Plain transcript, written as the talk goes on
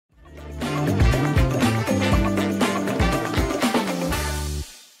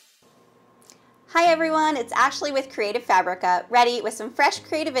everyone, it's Ashley with Creative Fabrica, ready with some fresh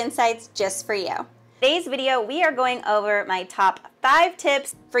creative insights just for you. Today's video, we are going over my top 5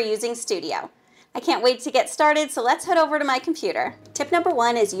 tips for using Studio. I can't wait to get started, so let's head over to my computer. Tip number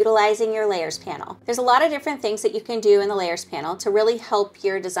 1 is utilizing your layers panel. There's a lot of different things that you can do in the layers panel to really help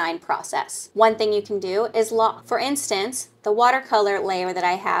your design process. One thing you can do is lock. For instance, the watercolor layer that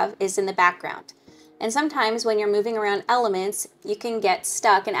I have is in the background. And sometimes when you're moving around elements, you can get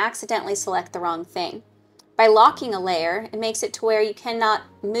stuck and accidentally select the wrong thing. By locking a layer, it makes it to where you cannot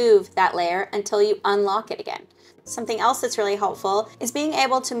move that layer until you unlock it again. Something else that's really helpful is being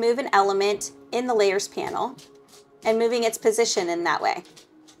able to move an element in the layers panel and moving its position in that way.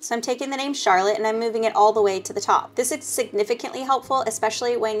 So I'm taking the name Charlotte and I'm moving it all the way to the top. This is significantly helpful,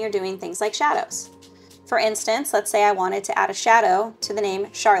 especially when you're doing things like shadows. For instance, let's say I wanted to add a shadow to the name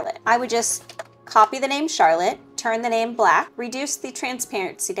Charlotte. I would just copy the name Charlotte, turn the name black, reduce the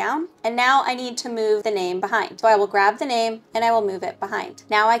transparency down, and now I need to move the name behind. So I will grab the name and I will move it behind.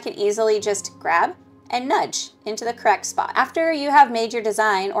 Now I can easily just grab and nudge into the correct spot. After you have made your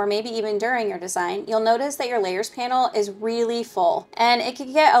design, or maybe even during your design, you'll notice that your layers panel is really full and it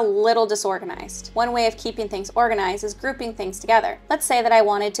can get a little disorganized. One way of keeping things organized is grouping things together. Let's say that I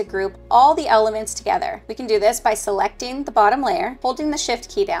wanted to group all the elements together. We can do this by selecting the bottom layer, holding the shift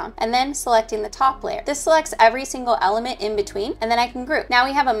key down, and then selecting the top layer. This selects every single element in between, and then I can group. Now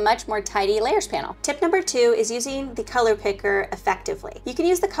we have a much more tidy layers panel. Tip number 2 is using the color picker effectively. You can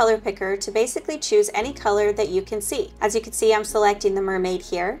use the color picker to basically choose any color that you can see. As you can see, I'm selecting the mermaid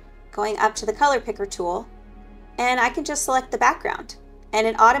here, going up to the color picker tool, and I can just select the background and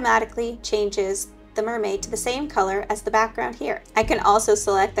it automatically changes the mermaid to the same color as the background here. I can also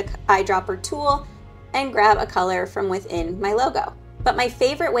select the eyedropper tool and grab a color from within my logo. But my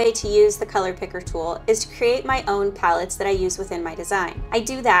favorite way to use the color picker tool is to create my own palettes that I use within my design. I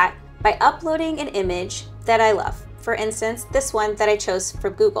do that by uploading an image that I love. For instance, this one that I chose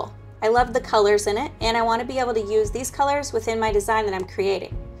from Google. I love the colors in it and I want to be able to use these colors within my design that I'm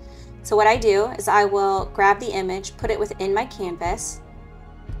creating. So what I do is I will grab the image, put it within my canvas,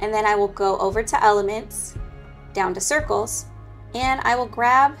 and then I will go over to elements, down to circles, and I will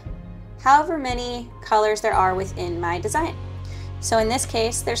grab however many colors there are within my design. So in this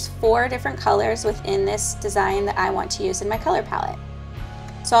case, there's 4 different colors within this design that I want to use in my color palette.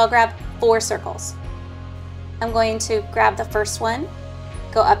 So I'll grab 4 circles. I'm going to grab the first one,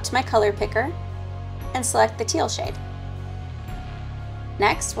 go up to my color picker, and select the teal shade.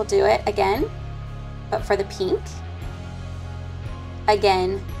 Next, we'll do it again, but for the pink.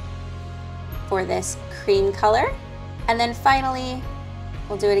 Again, for this cream color. And then finally,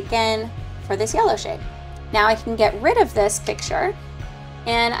 we'll do it again for this yellow shade. Now I can get rid of this picture,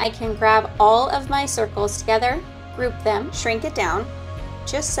 and I can grab all of my circles together, group them, shrink it down,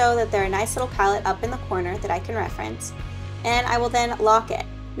 just so that they're a nice little palette up in the corner that I can reference. And I will then lock it.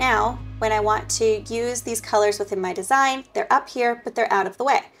 Now, when I want to use these colors within my design, they're up here, but they're out of the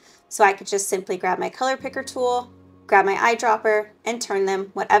way. So I could just simply grab my color picker tool, grab my eyedropper, and turn them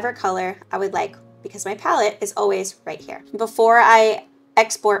whatever color I would like, because my palette is always right here. Before I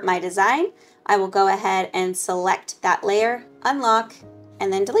export my design, I will go ahead and select that layer, unlock,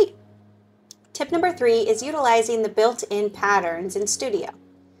 and then delete. Tip number 3 is utilizing the built-in patterns in Studio.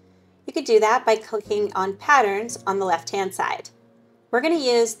 You could do that by clicking on Patterns on the left-hand side. We're going to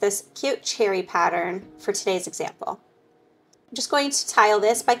use this cute cherry pattern for today's example. I'm just going to tile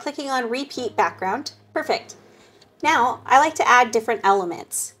this by clicking on Repeat Background. Perfect. Now, I like to add different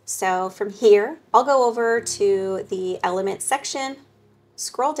elements. So from here, I'll go over to the Elements section,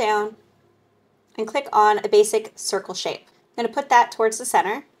 scroll down, and click on a basic circle shape. I'm going to put that towards the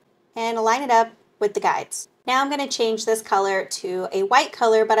center and align it up with the guides. Now I'm going to change this color to a white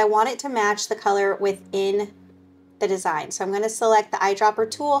color, but I want it to match the color within the design. So I'm going to select the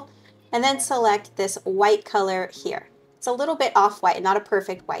eyedropper tool and then select this white color here. It's a little bit off-white, not a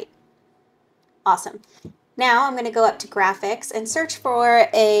perfect white. Awesome. Now I'm going to go up to graphics and search for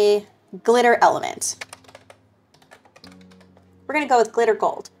a glitter element. We're going to go with glitter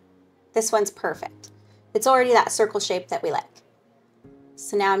gold. This one's perfect. It's already that circle shape that we like.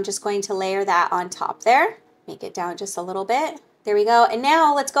 So now I'm just going to layer that on top there. Make it down just a little bit. There we go. And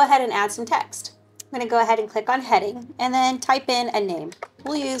now let's go ahead and add some text. I'm going to go ahead and click on heading and then type in a name.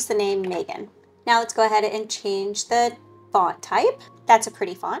 We'll use the name Megan. Now let's go ahead and change the font type. That's a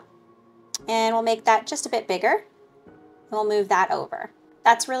pretty font. And we'll make that just a bit bigger. And we'll move that over.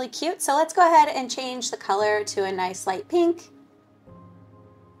 That's really cute. So let's go ahead and change the color to a nice light pink.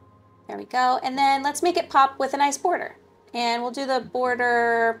 There we go. And then let's make it pop with a nice border. And we'll do the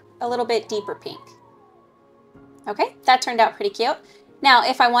border a little bit deeper pink. Okay, that turned out pretty cute. Now,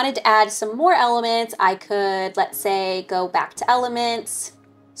 if I wanted to add some more elements, I could, let's say, go back to elements,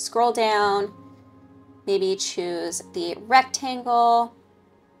 scroll down, maybe choose the rectangle,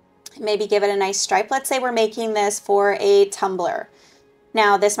 maybe give it a nice stripe. Let's say we're making this for a tumbler.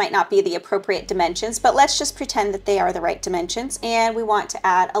 Now, this might not be the appropriate dimensions, but let's just pretend that they are the right dimensions, and we want to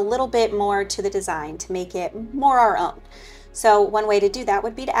add a little bit more to the design to make it more our own. So one way to do that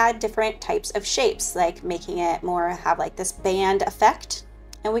would be to add different types of shapes, like making it more have like this band effect.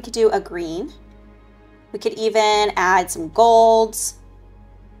 And we could do a green. We could even add some golds.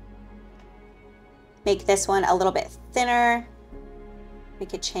 Make this one a little bit thinner. We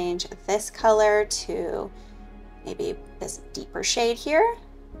could change this color to maybe this deeper shade here.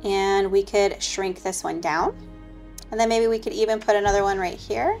 And we could shrink this one down. And then maybe we could even put another one right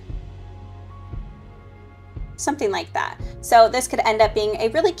here. Something like that. So this could end up being a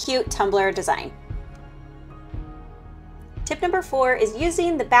really cute tumbler design. Tip number 4 is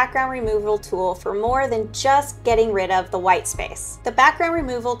using the background removal tool for more than just getting rid of the white space. The background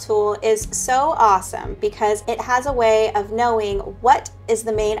removal tool is so awesome because it has a way of knowing what is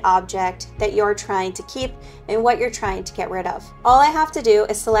the main object that you're trying to keep and what you're trying to get rid of. All I have to do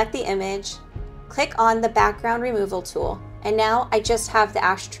is select the image, click on the background removal tool, and now I just have the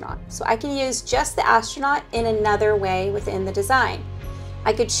astronaut. So I can use just the astronaut in another way within the design.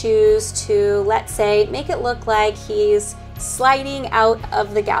 I could choose to, let's say, make it look like he's sliding out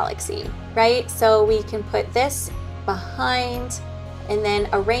of the galaxy, right? So we can put this behind and then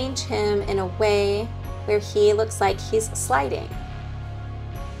arrange him in a way where he looks like he's sliding.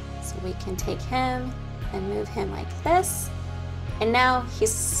 So we can take him and move him like this. And now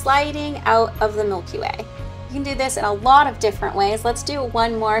he's sliding out of the Milky Way. You can do this in a lot of different ways. Let's do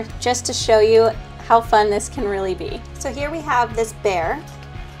one more just to show you how fun this can really be. So here we have this bear.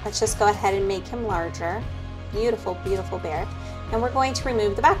 Let's just go ahead and make him larger. Beautiful, beautiful bear. And we're going to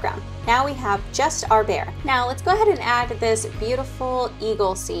remove the background. Now we have just our bear. Now let's go ahead and add this beautiful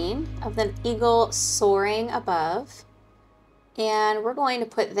eagle scene of the eagle soaring above. And we're going to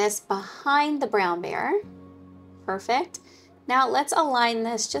put this behind the brown bear. Perfect. Now let's align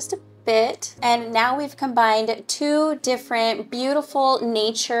this just a bit, and now we've combined two different beautiful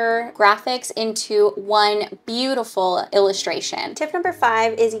nature graphics into one beautiful illustration. Tip number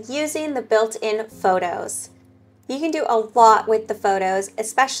 5 is using the built-in photos. You can do a lot with the photos,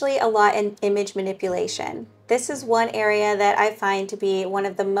 especially a lot in image manipulation. This is one area that I find to be one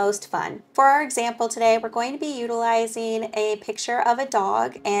of the most fun. For our example today, we're going to be utilizing a picture of a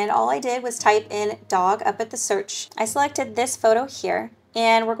dog, and all I did was type in dog up at the search. I selected this photo here,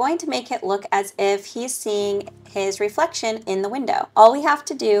 and we're going to make it look as if he's seeing his reflection in the window. All we have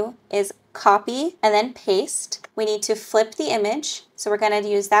to do is copy and then paste. We need to flip the image, so we're going to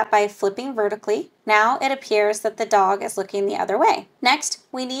use that by flipping vertically. Now it appears that the dog is looking the other way. Next,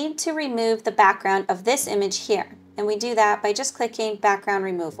 we need to remove the background of this image here, and we do that by just clicking background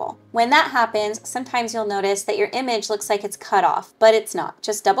removal. When that happens, sometimes you'll notice that your image looks like it's cut off, but it's not.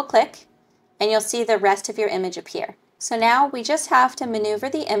 Just double click and you'll see the rest of your image appear. So now we just have to maneuver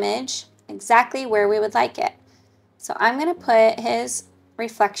the image exactly where we would like it. So I'm going to put his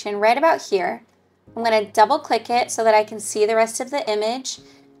reflection right about here. I'm going to double click it so that I can see the rest of the image.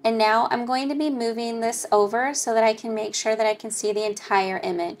 And now I'm going to be moving this over so that I can make sure that I can see the entire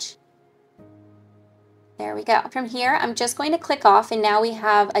image. There we go. From here, I'm just going to click off, and now we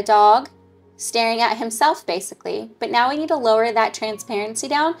have a dog staring at himself basically, but now we need to lower that transparency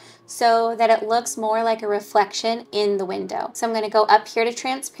down so that it looks more like a reflection in the window. So I'm going to go up here to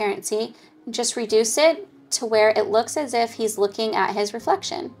transparency and just reduce it to where it looks as if he's looking at his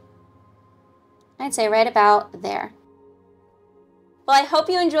reflection. I'd say right about there. Well, I hope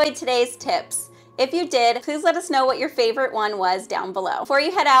you enjoyed today's tips. If you did, please let us know what your favorite one was down below. Before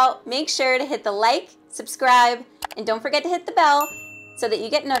you head out, make sure to hit the like, subscribe, and don't forget to hit the bell so that you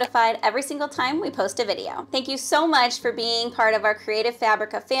get notified every single time we post a video. Thank you so much for being part of our Creative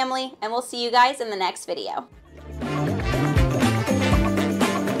Fabrica family, and we'll see you guys in the next video.